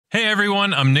Hey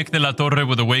everyone, I'm Nick de la Torre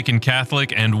with Awaken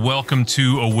Catholic, and welcome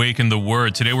to Awaken the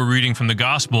Word. Today we're reading from the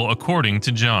Gospel according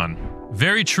to John.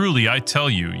 Very truly, I tell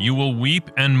you, you will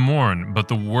weep and mourn, but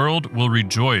the world will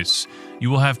rejoice. You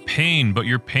will have pain, but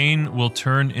your pain will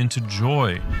turn into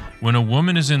joy. When a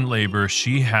woman is in labor,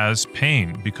 she has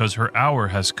pain, because her hour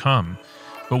has come.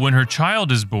 But when her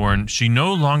child is born, she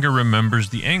no longer remembers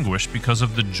the anguish because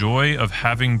of the joy of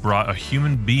having brought a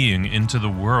human being into the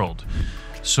world.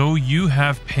 So you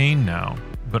have pain now,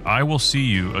 but I will see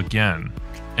you again,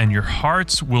 and your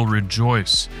hearts will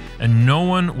rejoice, and no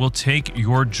one will take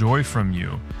your joy from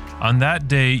you. On that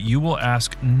day you will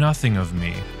ask nothing of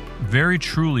me. Very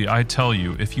truly I tell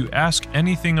you, if you ask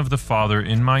anything of the Father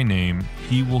in my name,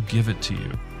 he will give it to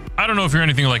you. I don't know if you're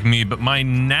anything like me, but my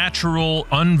natural,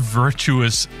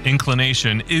 unvirtuous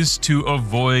inclination is to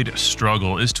avoid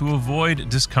struggle, is to avoid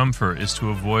discomfort, is to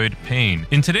avoid pain.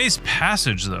 In today's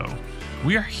passage, though,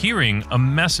 we are hearing a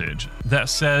message that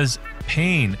says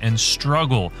pain and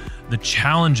struggle, the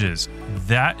challenges,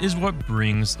 that is what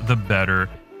brings the better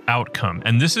outcome.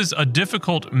 And this is a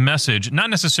difficult message,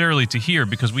 not necessarily to hear,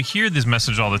 because we hear this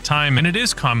message all the time and it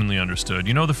is commonly understood.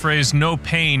 You know the phrase, no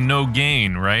pain, no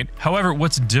gain, right? However,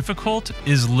 what's difficult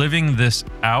is living this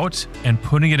out and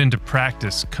putting it into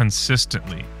practice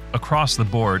consistently, across the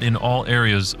board in all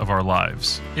areas of our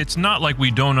lives. It's not like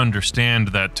we don't understand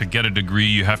that to get a degree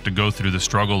you have to go through the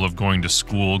struggle of going to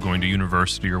school, going to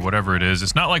university, or whatever it is.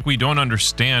 It's not like we don't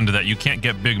understand that you can't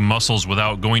get big muscles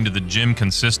without going to the gym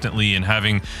consistently and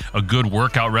having a good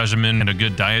workout regimen and a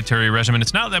good dietary regimen.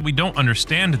 It's not that we don't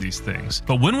understand these things.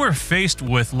 But when we're faced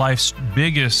with life's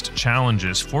biggest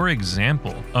challenges, for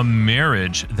example, a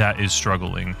marriage that is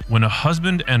struggling, when a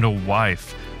husband and a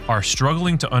wife are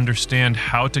struggling to understand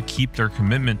how to keep their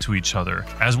commitment to each other.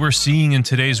 As we're seeing in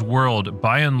today's world,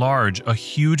 by and large, a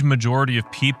huge majority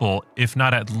of people, if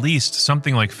not at least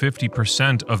something like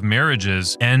 50% of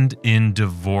marriages, end in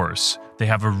divorce. They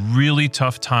have a really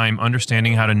tough time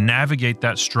understanding how to navigate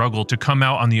that struggle to come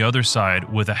out on the other side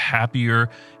with a happier,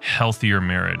 healthier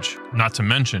marriage, not to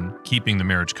mention keeping the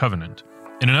marriage covenant.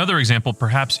 In another example,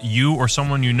 perhaps you or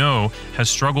someone you know has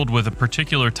struggled with a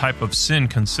particular type of sin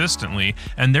consistently,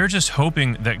 and they're just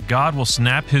hoping that God will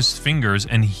snap his fingers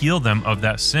and heal them of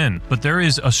that sin. But there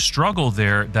is a struggle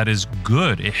there that is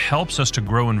good. It helps us to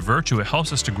grow in virtue. It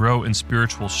helps us to grow in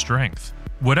spiritual strength.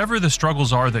 Whatever the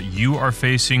struggles are that you are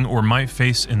facing or might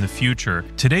face in the future,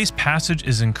 today's passage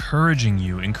is encouraging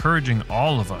you, encouraging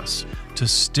all of us to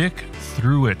stick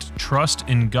through it. Trust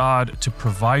in God to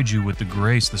provide you with the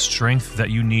grace, the strength that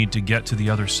you need to get to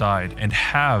the other side and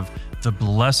have the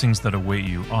blessings that await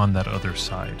you on that other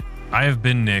side. I have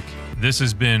been Nick. This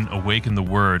has been Awaken the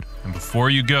Word. And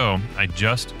before you go, I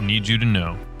just need you to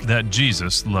know that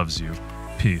Jesus loves you.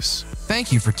 Peace.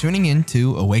 Thank you for tuning in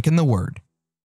to Awaken the Word.